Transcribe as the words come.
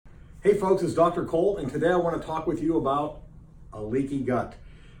Hey folks, it's Dr. Colt, and today I want to talk with you about a leaky gut.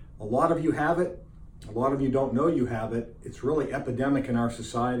 A lot of you have it. A lot of you don't know you have it. It's really epidemic in our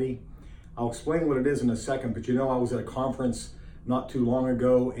society. I'll explain what it is in a second, but I was at a conference not too long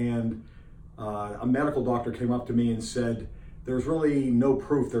ago, and a medical doctor came up to me and said, there's really no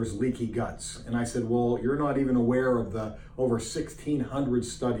proof there's leaky guts. And I said, well, you're not even aware of the over 1,600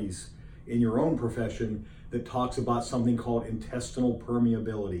 studies in your own profession that talks about something called intestinal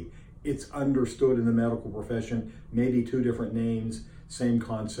permeability. It's understood in the medical profession, maybe two different names, same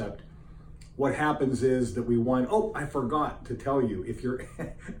concept. What happens is that I forgot to tell you, if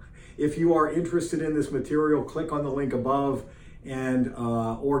you are interested in this material, click on the link above and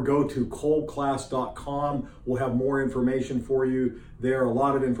or go to coldclass.com. We'll have more information for you there, a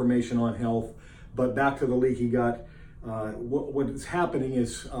lot of information on health. But back to the leaky gut. What is happening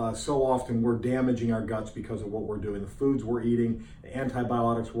is so often we're damaging our guts because of what we're doing, the foods we're eating, the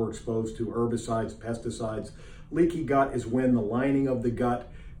antibiotics we're exposed to, herbicides, pesticides. Leaky gut is when the lining of the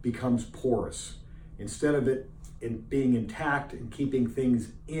gut becomes porous. Instead of it being intact and keeping things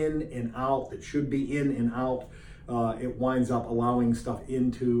in and out that should be in and out, it winds up allowing stuff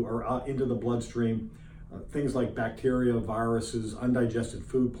into the bloodstream. Things like bacteria, viruses, undigested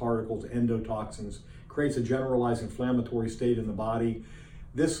food particles, endotoxins, creates a generalized inflammatory state in the body.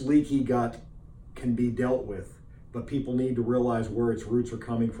 This leaky gut can be dealt with, but people need to realize where its roots are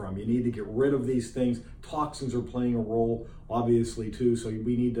coming from. You need to get rid of these things. Toxins are playing a role, obviously, too, so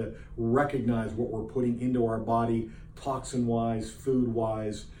we need to recognize what we're putting into our body, toxin-wise,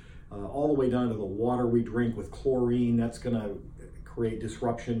 food-wise, all the way down to the water we drink with chlorine. That's gonna create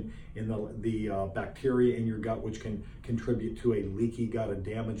disruption in the bacteria in your gut, which can contribute to a leaky gut, a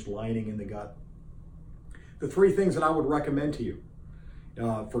damaged lining in the gut. The three things that I would recommend to you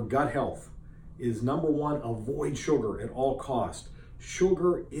for gut health is, number one, avoid sugar at all costs.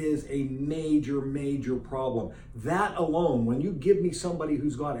 Sugar is a major, major problem. That alone, when you give me somebody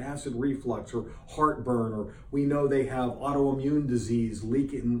who's got acid reflux or heartburn, or we know they have autoimmune disease,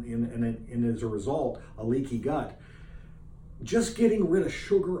 and as a result, a leaky gut, just getting rid of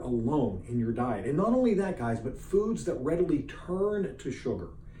sugar alone in your diet. And not only that, guys, but foods that readily turn to sugar.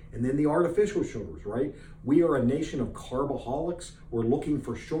 And then the artificial sugars, right? We are a nation of carboholics. We're looking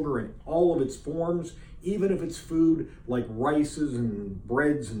for sugar in all of its forms, even if it's food like rices and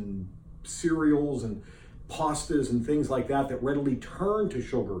breads and cereals and pastas and things like that readily turn to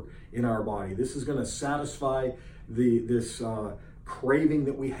sugar in our body. This is going to satisfy this craving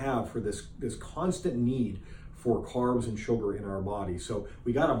that we have for this constant need for carbs and sugar in our body. So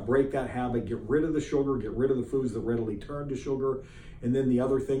we got to break that habit, get rid of the sugar, get rid of the foods that readily turn to sugar. And then the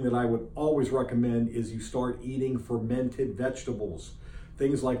other thing that I would always recommend is you start eating fermented vegetables.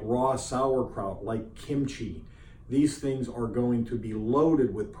 Things like raw sauerkraut, like kimchi. These things are going to be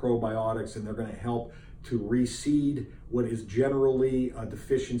loaded with probiotics, and they're going to help to reseed what is generally a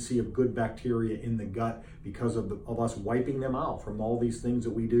deficiency of good bacteria in the gut because of us wiping them out from all these things that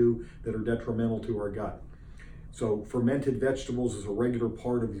we do that are detrimental to our gut. So fermented vegetables is a regular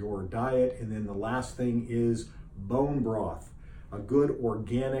part of your diet. And then the last thing is bone broth. A good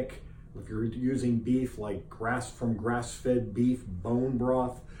organic, if you're using beef, like grass-fed beef, bone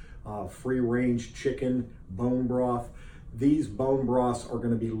broth, free-range chicken, bone broth. These bone broths are going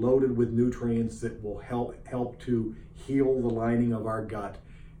to be loaded with nutrients that will help to heal the lining of our gut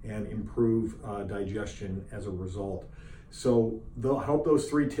and improve digestion as a result. So I hope those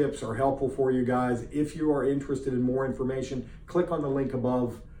three tips are helpful for you guys. If you are interested in more information, click on the link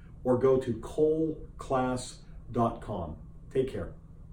above or go to coldclass.com. Take care.